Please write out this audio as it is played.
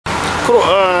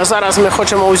зараз ми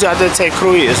хочемо взяти цей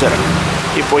круїзер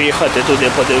і поїхати туди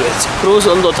подивитися. Круз,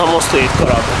 он там стоїть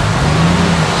корабль.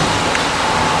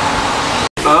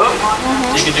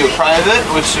 You can do private,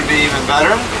 which should be even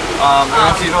better. And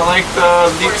if you don't like the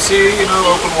deep sea, you know,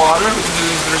 open water, we can do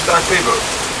these. There's dock bay boat.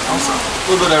 Also, a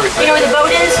little bit of everything. You know where the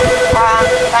boat is?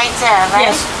 Right there, right?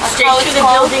 Yes, straight to the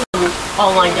building.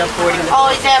 All lined up boarding.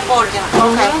 Oh, it's there boarding.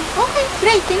 Okay. Okay,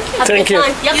 great, thank you. Thank you.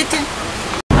 Yep. You too.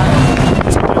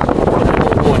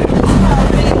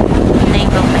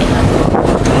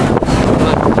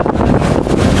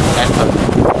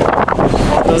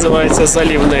 Називається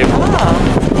залів Нейпл.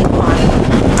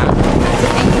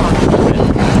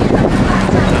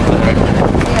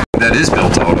 That is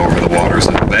built out over the waters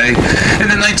of the bay. In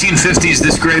the 1950s,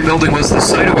 this gray building was the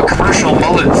site of a commercial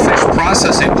mullet fish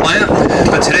processing plant.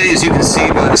 But today, as you can see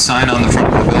by the sign on the front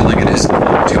of the building, it is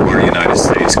to our United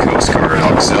States Coast Guard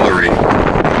Auxiliary.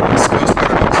 This Coast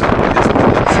Guard Auxiliary is a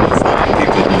collection of fine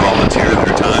people who volunteer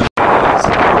their time.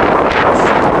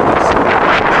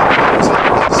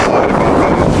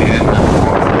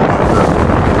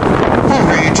 Will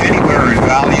range anywhere in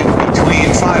value between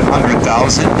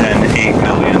 $500,000 and $8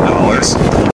 million.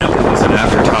 Was an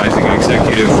advertising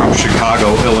executive from Chicago,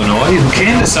 Illinois, who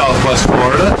came to Southwest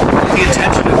Florida with the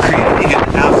intention of creating an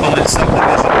affluent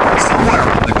subdivision somewhere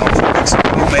in the Gulf of Mexico,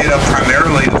 made up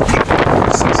primarily of people who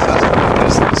were successful in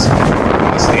business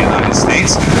across the United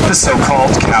States, the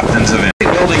so-called captains of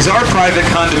buildings are private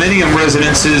condominium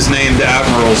residences named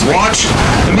Admiral's Watch.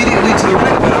 Immediately to the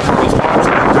right of Admiral's Watch,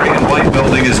 the gray and white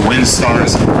building is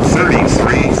Windstar's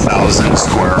 33,000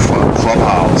 square foot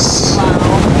clubhouse.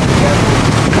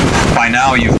 By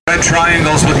now, you've red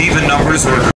triangles with even numbers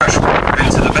or crash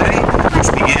into the bay, which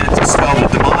began to spell the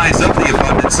demise of the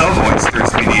abundance of oysters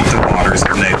beneath the waters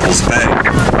of Naples Bay.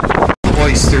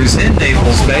 Oysters in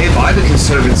Naples Bay by the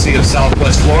Conservancy of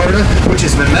Southwest Florida, which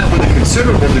has been met with a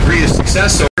considerable degree of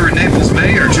success over in Naples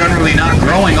Bay, are generally not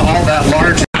growing all that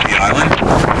large in the island.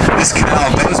 This canal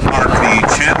does mark the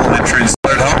channel entrance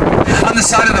to the home. On the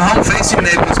side of the home facing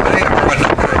Naples Bay are a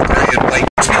number of gray and white,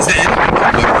 which means that anyone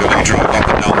can literally drive up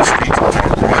and down the streets of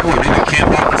Port Royal and even camp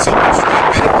out in Southern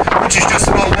Florida, which is just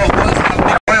about what was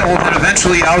happening Royal, and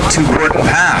eventually out to Gordon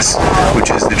Pass, which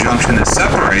is the junction that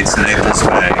separates Naples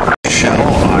Bay. Shell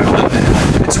Island.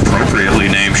 It's appropriately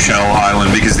named Shell Island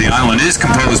because the island is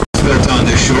composed built on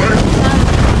the shore.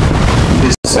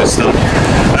 This system.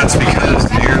 That's because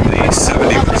nearly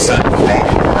 70% of all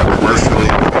commercially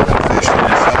important fish and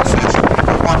shellfish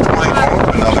at one point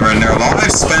or another in their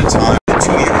lives spent time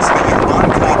 2 years ago on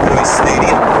Cowboys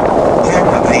Stadium, home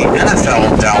of the NFL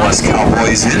Dallas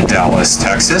Cowboys in Dallas,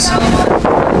 Texas.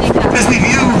 As we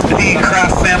view the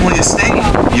Kraft family estate,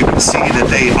 you can see that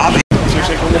they obviously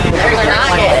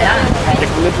Як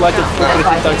вони платять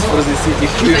property tax for the city,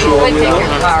 usually,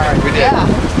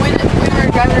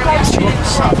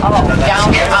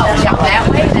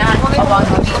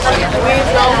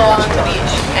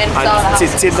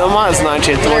 ці дома,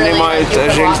 значить, вони мають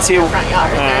жильців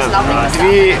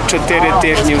 2-4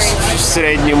 тижні в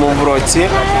середньому в році,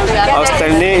 а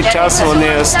остальний час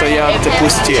вони стоять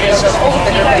пусті.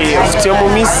 І в цьому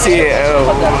місці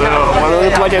вони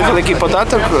платять великий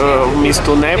податок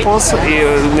місту Неаполс, і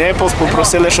Неаполс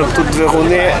попросили, щоб тут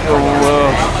двигуни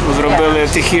зробили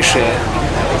тихіше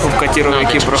в катерах,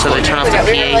 які проходять.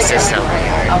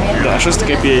 Щось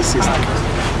таке PA system.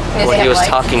 What he was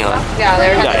talking on.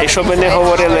 І щоб не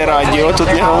говорили радіо,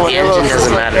 тут не говорило,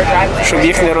 щоб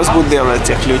їх не розбудили,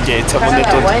 цих людей. Це вони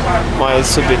тут мають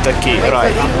собі такий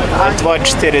рай.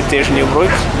 2-4 тижні в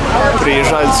рік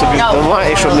приїжджають собі вдома,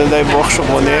 і щоб, не дай Бог, щоб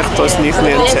вони, хтось з них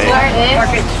не цей.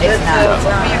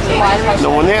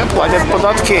 Ну, вони платять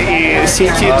податки, і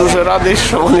Сіті дуже радий,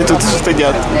 що вони тут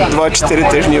сидять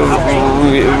 2-4 тижні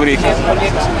в рік.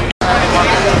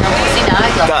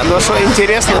 Да, ну що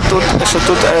інтересно, що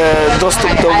тут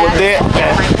доступ до води,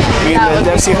 він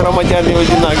для всіх громадян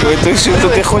однаковий. Тобто,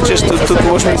 ти хочеш, тут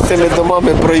можна з цими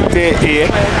домами пройти і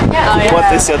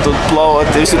купатися, тут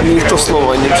плавати, ніхто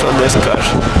слова нічого не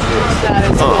скаже.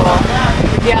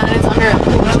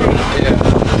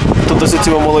 Тут ось ці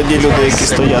молоді люди, які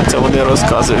стоять, вони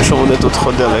розказують, що вони тут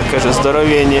ходили. Каже,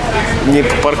 здоровенні, ні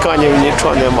парканів,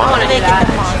 нічого нема.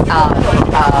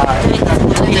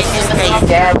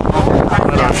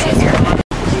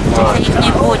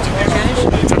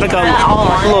 Це така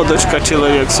лодочка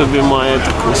чоловік собі має,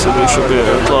 таку собі, щоб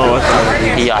плавати.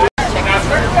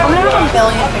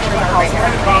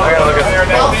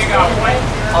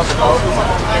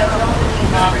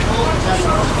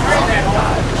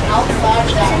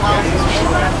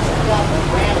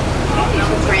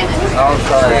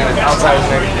 Outside is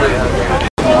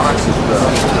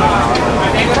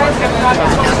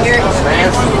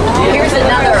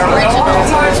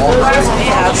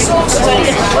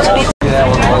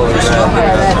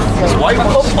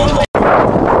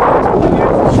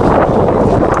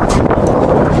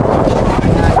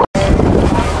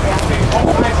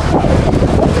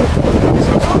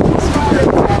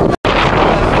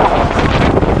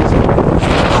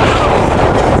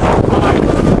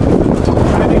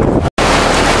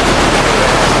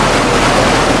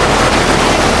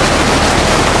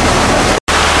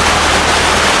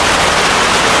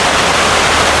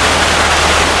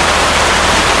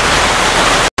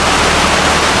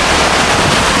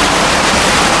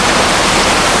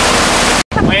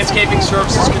Landscaping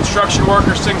services, construction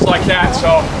workers, things like that.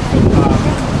 So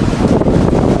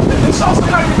it's also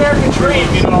kind of an American dream,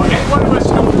 you know. Any one of us,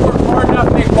 you know, we work hard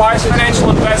enough, make wise financial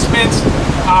investments,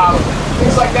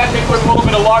 things like that. Make with a little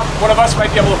bit of luck, one of us might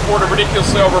be able to afford a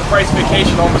ridiculously overpriced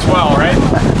vacation home as well, right?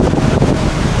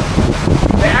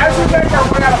 As we make our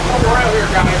way out of Florida here,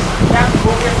 guys,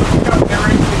 we'll get up there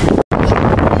right.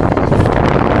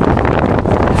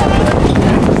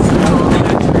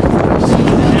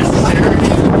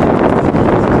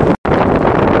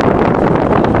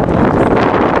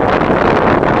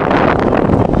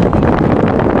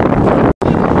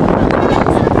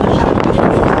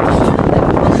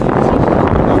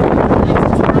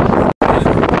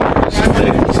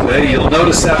 You'll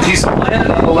notice that piece of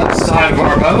land on the left side of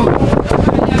our boat.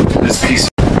 This piece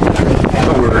of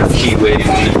the word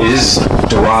Keewaydin is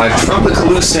derived from the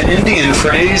Calusa Indian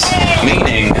phrase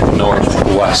meaning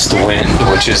northwest wind,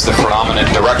 which is the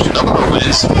predominant direction of our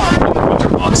winds in the winter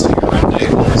months here in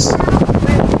Naples.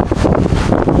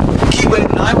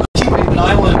 Keewaydin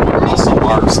Island also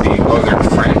marks the northern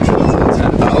fringe of the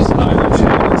 10,000 island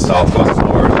chain in southwest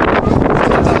Florida.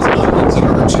 10,000 islands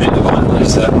are a chain of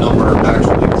islands that number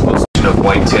actually close of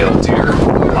white-tailed deer,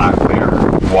 black bear,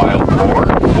 wild boar,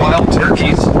 wild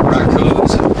turkeys,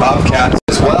 raccoons, bobcats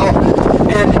as well.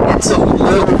 And it's a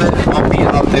little bit bumpy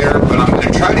out there, but I'm going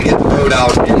to try to get the boat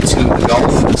out into the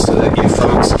Gulf so that you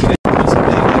folks can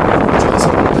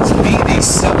be the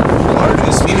 7th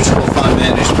largest mutual fund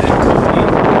management company.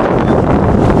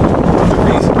 The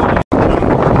reason why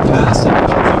I'm past in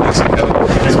Gulf of Mexico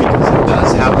is because it does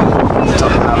happen to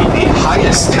have the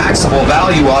highest taxable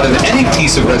value out of any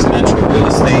piece of residential real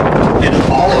estate in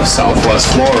all of Southwest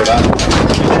Florida.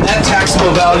 And that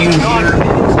taxable value here in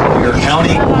Collier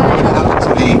County happens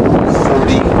to be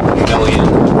 $40 million.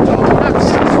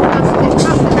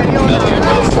 Million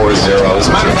with a 40. As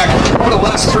a matter of fact, over the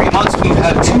last 3 months, we've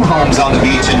had 2 homes on the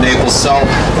beach in Naples sell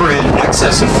for in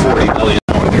excess of $40 million.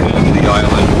 The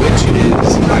island, which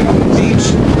is Island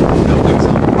Beach. Buildings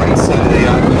on the right side of the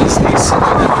island is the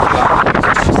southern end of the island,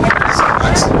 which is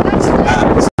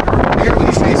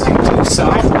nearly facing due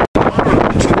south. The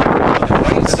 2 on the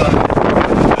right side of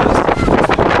the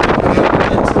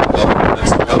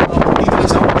Mexico. Even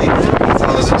is only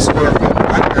 3,000 square foot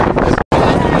primary residence.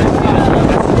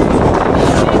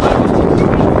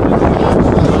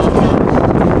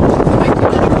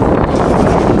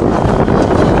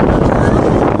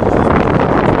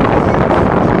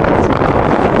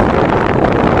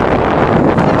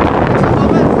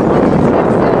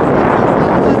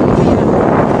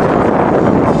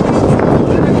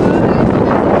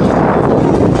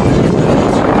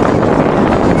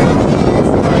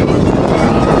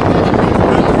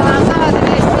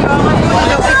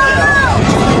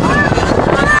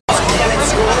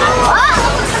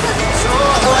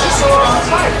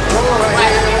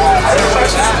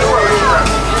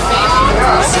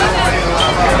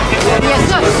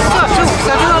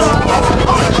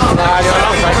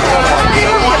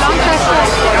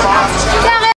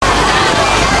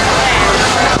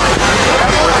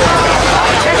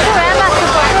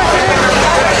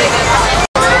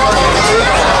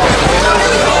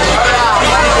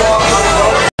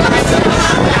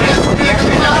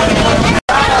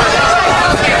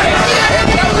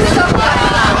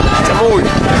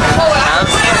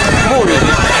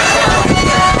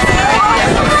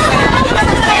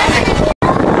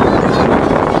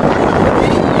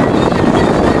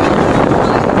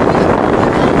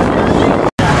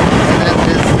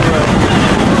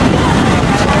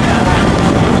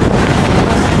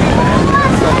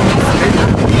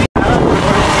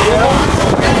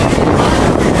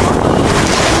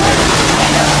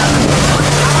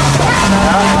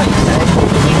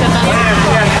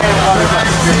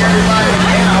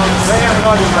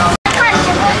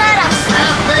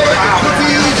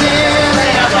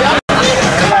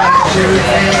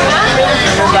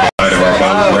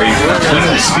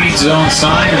 Speed zone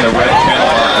sign and the red panel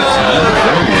off the 10.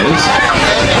 There it is.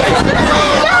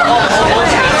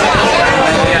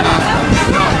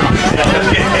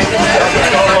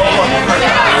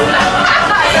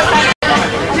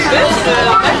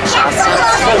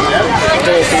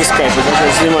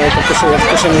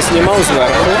 ще не знімав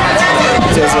зверху.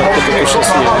 Це зверху тільки що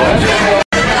знімав.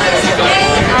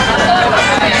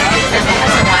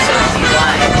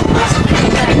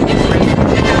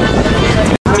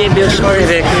 Мне більше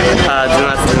вік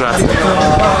 12-12.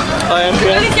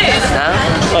 Олімпія? Да?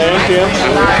 Олімпія.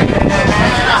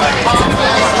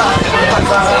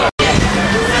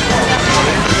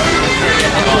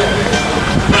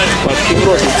 He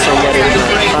brought it somewhere in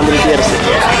 100 years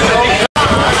ago.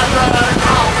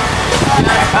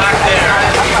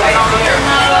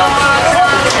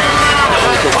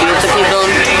 Купив такий дом.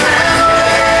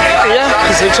 Я,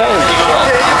 звичайно.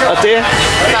 А ти?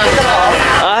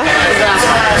 А?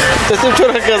 Та ти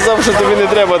вчора казав, що тобі не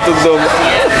треба тут вдома.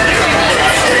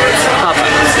 Папа,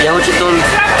 я хочу дом.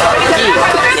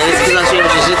 Я не сказав, що я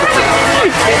хочу жити тут.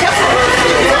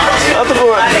 А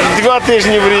такого 2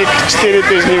 тижні в рік, 4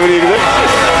 тижні в рік, так?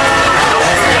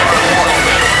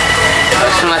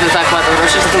 Що мати так мати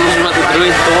гроші, що ти можеш мати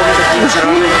другий дом, такий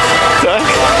зелений. Так?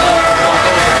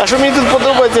 А що мені тут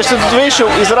подобається, що тут вийшов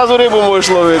і зразу рибу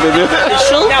можеш ловити, так?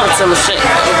 Пішов по цьому ще, ти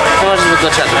можеш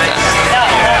викличати так.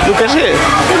 Ну кажи. Я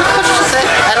хочу, що це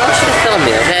хороший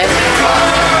автомобіль, окей?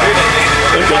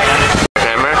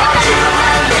 Remember?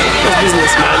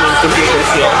 Бізнесмен, комп'ютер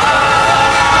фірм.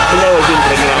 He never been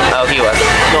programmed. Oh, he was.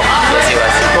 No. Yes, he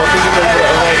was. No, he didn't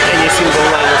write any single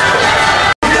line of code.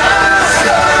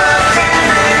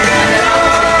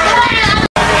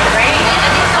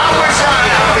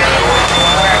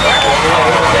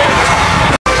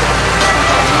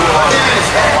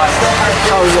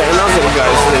 How's another guy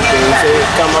sleeping? They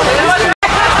come up with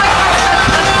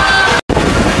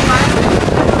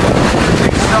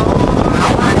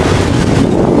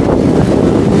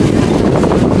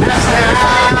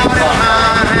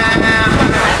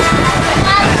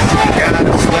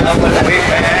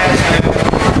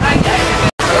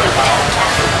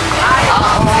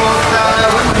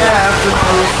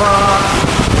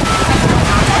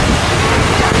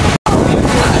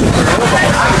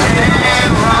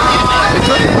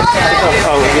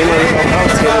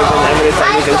every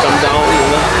time you can come down, you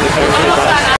know, you can come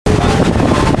back.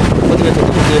 What do you think?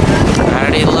 I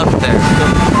already looked there.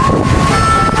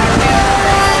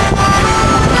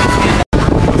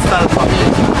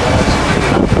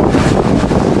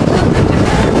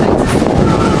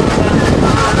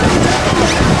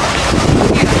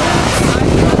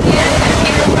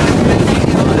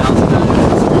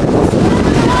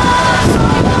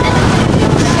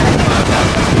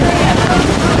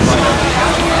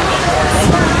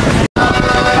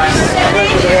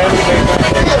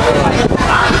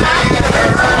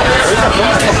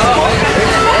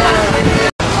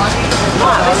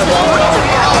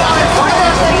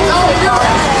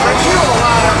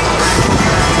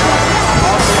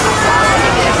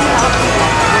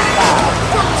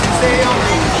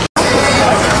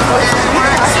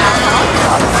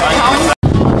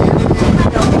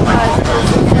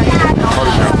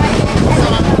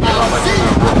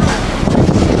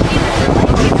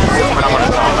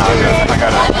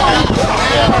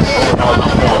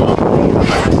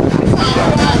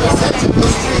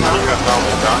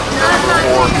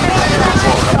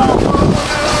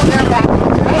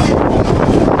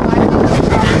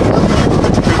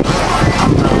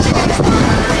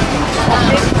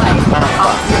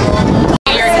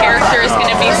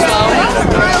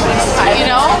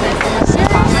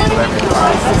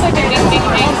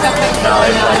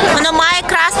 Воно має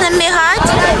красним мігати?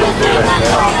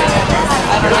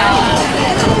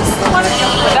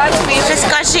 Ти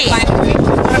скажи.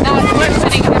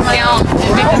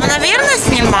 Воно вірно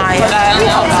знімає?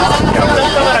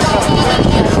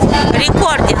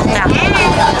 Рекординг, так.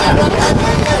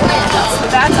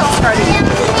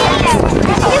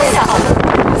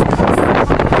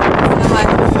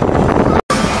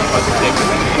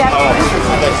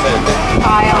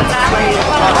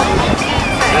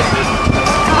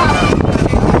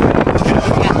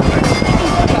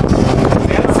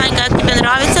 Санька, як тобі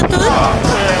нравится тут?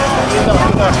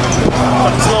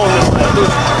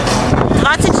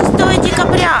 26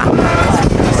 декабря.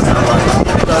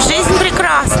 Жизнь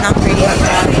прекрасна.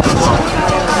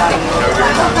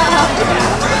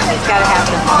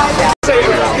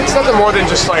 It's nothing more than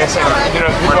just like I said, you know,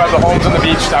 people have the homes on the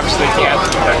beach, obviously they can't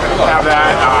have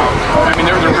that. I mean,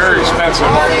 they're very expensive.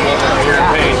 Here in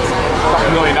pay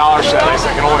 $2 million for that place.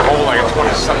 They can only hold like a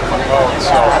 27-foot boat.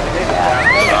 So,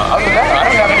 other than that, I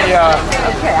don't have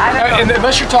any. And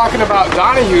unless you're talking about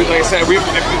Donahue, like I said,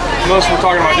 unless we're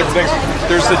talking about different things.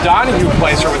 There's the Donahue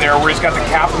place over there where he's got the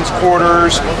captain's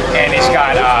quarters and he's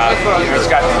got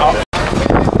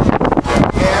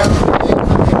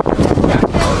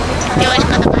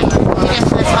Девочка такая,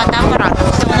 интересная с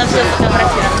фотоаппаратом. Все, воно все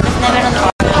фотографировать. То есть,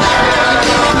 наверное,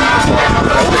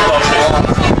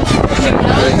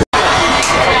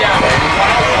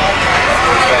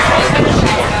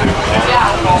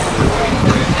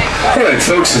 All right,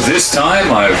 folks, at this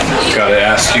time, I've got to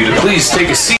ask you to please take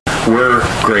a seat. We're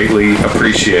greatly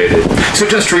appreciated. So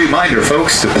just a reminder,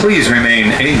 folks, to please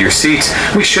remain in your seats.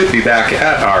 We should be back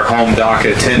at our home dock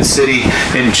at 10 City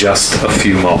in just a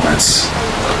few moments.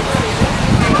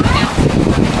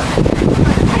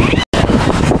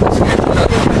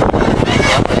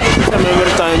 Ми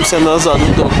вертаємося назад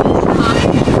вдома.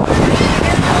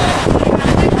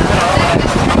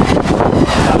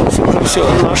 Все,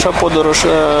 наша подорож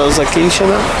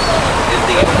закінчена.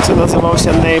 Це називався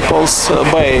Naples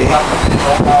Bay.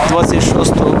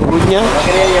 26 грудня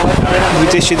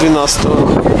 2012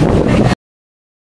 року.